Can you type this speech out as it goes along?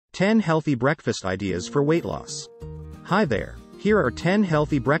10 healthy breakfast ideas for weight loss. Hi there, here are 10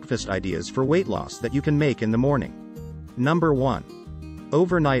 healthy breakfast ideas for weight loss that you can make in the morning. Number 1.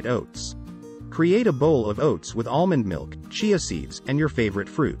 Overnight oats. Create a bowl of oats with almond milk, chia seeds, and your favorite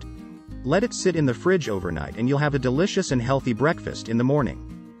fruit. Let it sit in the fridge overnight and you'll have a delicious and healthy breakfast in the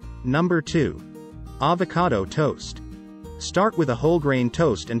morning. Number 2. Avocado toast. Start with a whole grain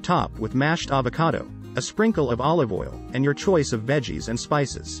toast and top with mashed avocado, a sprinkle of olive oil, and your choice of veggies and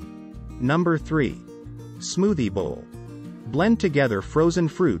spices. Number 3. Smoothie bowl. Blend together frozen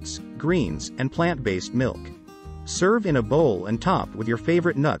fruits, greens, and plant-based milk. Serve in a bowl and top with your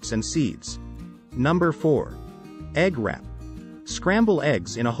favorite nuts and seeds. Number 4. Egg wrap. Scramble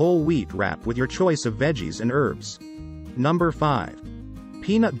eggs in a whole wheat wrap with your choice of veggies and herbs. Number 5.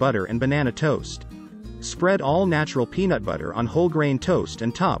 Peanut butter and banana toast. Spread all natural peanut butter on whole grain toast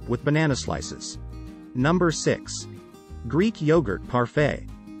and top with banana slices. Number 6. Greek yogurt parfait.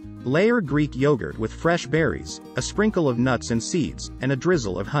 Layer Greek yogurt with fresh berries, a sprinkle of nuts and seeds, and a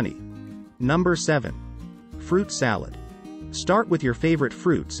drizzle of honey. Number 7. Fruit salad. Start with your favorite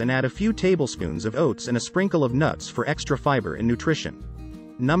fruits and add a few tablespoons of oats and a sprinkle of nuts for extra fiber and nutrition.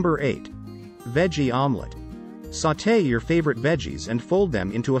 Number 8. Veggie omelet. Sauté your favorite veggies and fold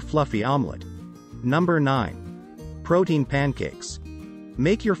them into a fluffy omelet. Number 9. Protein pancakes.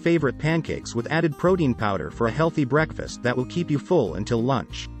 Make your favorite pancakes with added protein powder for a healthy breakfast that will keep you full until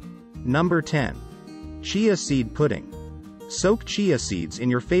lunch. Number 10. Chia seed pudding. Soak chia seeds in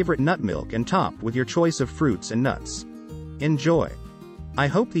your favorite nut milk and top with your choice of fruits and nuts. Enjoy! I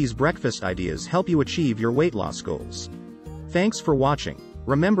hope these breakfast ideas help you achieve your weight loss goals. Thanks for watching.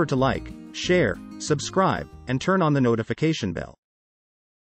 Remember to like, share, subscribe, and turn on the notification bell.